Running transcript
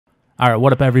All right,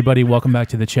 what up, everybody? Welcome back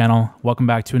to the channel. Welcome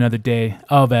back to another day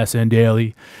of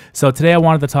SnDaily. So today I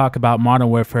wanted to talk about Modern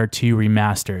Warfare 2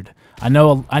 Remastered. I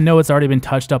know it's already been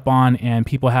touched up on, and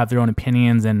people have their own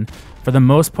opinions, and for the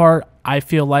most part, I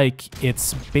feel like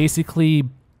it's basically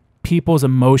people's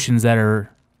emotions that are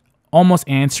almost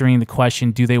answering the question: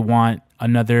 do they want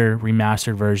another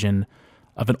remastered version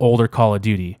of an older Call of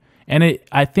Duty? And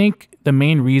I think the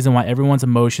main reason why everyone's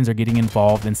emotions are getting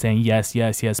involved and saying yes,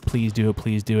 yes, yes, please do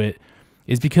it,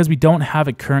 is because we don't have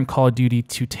a current Call of Duty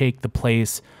to take the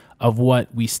place of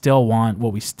what we still want,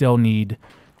 what we still need.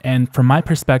 And from my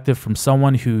perspective, from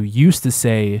someone who used to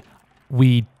say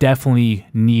we definitely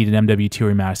need an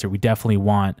MW2 remaster, we definitely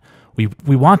want,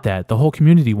 we want that. The whole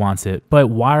community wants it. But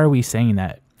why are we saying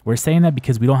that? We're saying that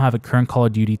because we don't have a current Call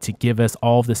of Duty to give us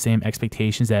all of the same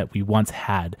expectations that we once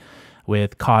had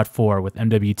with CoD4, with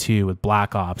MW2, with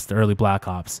Black Ops, the early Black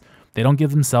Ops. They don't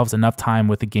give themselves enough time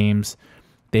with the games.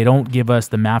 They don't give us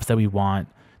the maps that we want.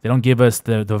 They don't give us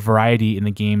the variety in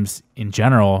the games in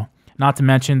general. Not to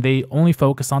mention, they only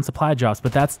focus on supply drops,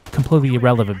 but that's completely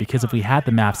irrelevant because if we had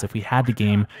the maps, if we had the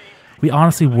game, we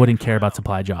honestly wouldn't care about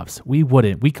supply drops. We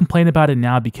wouldn't. We complain about it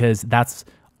now because that's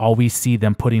all we see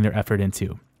them putting their effort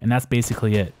into, and that's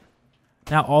basically it.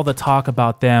 Now, all the talk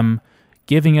about them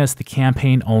giving us the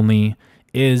campaign only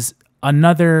is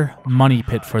another money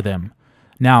pit for them.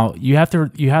 Now, you have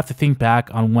to think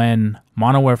back on when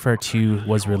Modern Warfare 2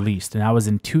 was released, and that was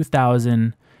in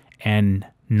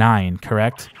 2009,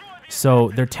 correct? So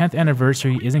their 10th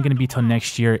anniversary isn't going to be till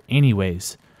next year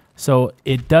anyways. So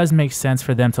it does make sense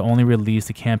for them to only release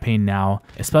the campaign now,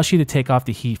 especially to take off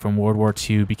the heat from World War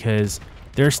II, because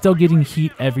they're still getting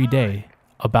heat every day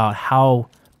about how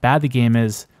bad the game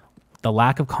is, the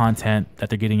lack of content that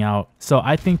they're getting out. So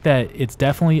I think that it's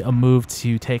definitely a move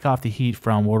to take off the heat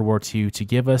from World War II, to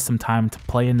give us some time to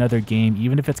play another game,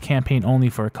 even if it's campaign only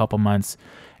for a couple months,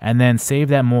 and then save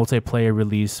that multiplayer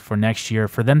release for next year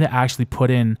for them to actually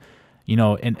put in, you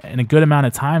know, in a good amount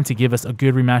of time to give us a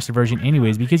good remastered version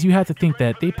anyways, because you have to think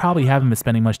that they probably haven't been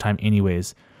spending much time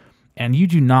anyways. And you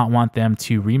do not want them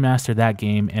to remaster that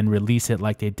game and release it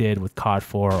like they did with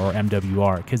CoD4 or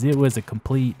MWR, because it was a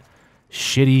complete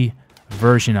shitty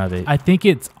version of it. I think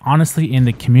it's honestly in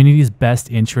the community's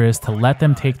best interest to let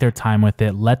them take their time with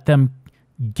it, let them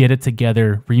get it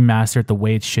together, remaster it the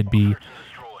way it should be,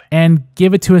 and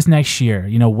give it to us next year,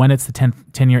 you know, when it's the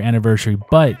 10-year anniversary.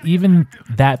 But even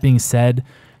that being said,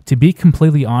 to be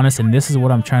completely honest, and this is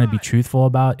what I'm trying to be truthful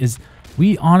about, is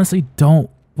we honestly don't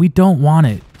want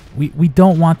it. We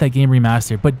don't want that game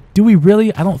remastered. But do we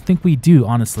really? I don't think we do,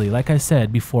 honestly. Like I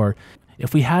said before,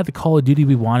 if we had the Call of Duty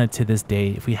we wanted to this day,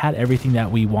 if we had everything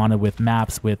that we wanted with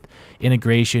maps, with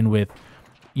integration, with,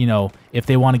 you know, if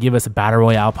they want to give us a Battle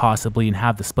Royale possibly and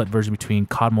have the split version between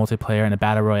CoD multiplayer and a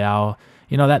Battle Royale,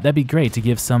 you know, that'd be great to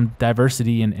give some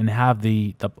diversity and have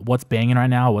the what's banging right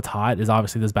now, what's hot is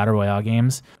obviously those Battle Royale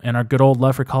games and our good old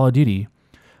love for Call of Duty.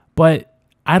 But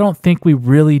I don't think we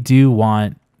really do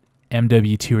want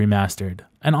MW2 Remastered.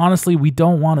 And honestly, we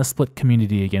don't want a split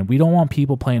community again. We don't want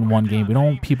people playing one game. We don't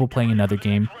want people playing another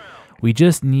game. We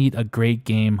just need a great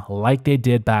game like they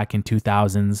did back in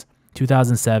 2000s,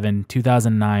 2007,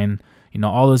 2009, you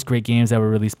know, all those great games that were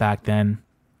released back then.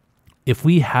 If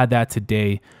we had that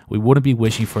today, we wouldn't be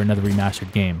wishing for another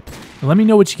remastered game. Now, let me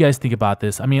know what you guys think about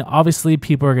this. I mean, obviously,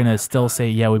 people are going to still say,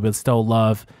 yeah, we would still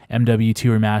love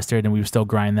MW2 Remastered and we would still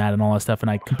grind that and all that stuff,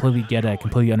 and I completely get it. I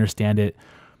completely understand it.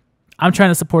 I'm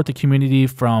trying to support the community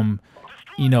from,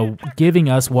 you know, giving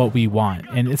us what we want.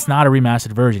 And it's not a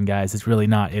remastered version, guys. It's really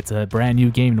not. It's a brand new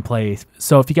game to play.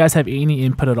 So if you guys have any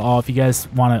input at all, if you guys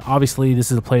want to, obviously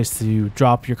this is a place to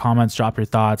drop your comments, drop your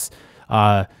thoughts,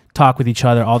 talk with each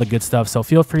other, all the good stuff. So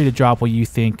feel free to drop what you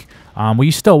think. If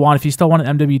you still want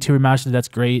an MW2 Remastered, that's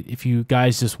great. If you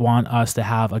guys just want us to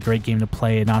have a great game to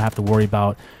play and not have to worry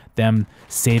about them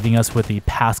saving us with the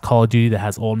past Call of Duty that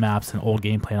has old maps and old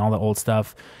gameplay and all the old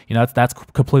stuff, you know, that's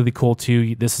completely cool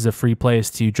too. This is a free place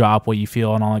to drop what you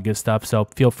feel and all that good stuff. So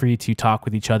feel free to talk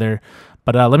with each other.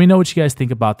 But let me know what you guys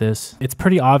think about this. It's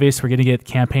pretty obvious we're going to get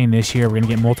campaign this year. We're going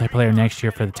to get multiplayer next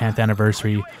year for the 10th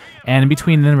anniversary. And in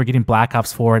between then, we're getting Black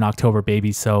Ops 4 in October,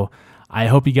 baby. So I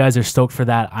hope you guys are stoked for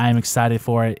that. I am excited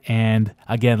for it. And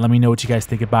again, let me know what you guys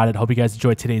think about it. Hope you guys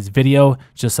enjoyed today's video.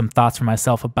 Just some thoughts for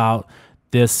myself about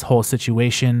this whole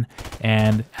situation.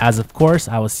 And as of course,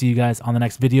 I will see you guys on the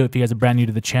next video. If you guys are brand new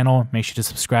to the channel, make sure to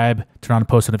subscribe, turn on the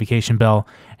post notification bell,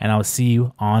 and I will see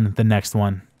you on the next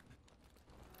one.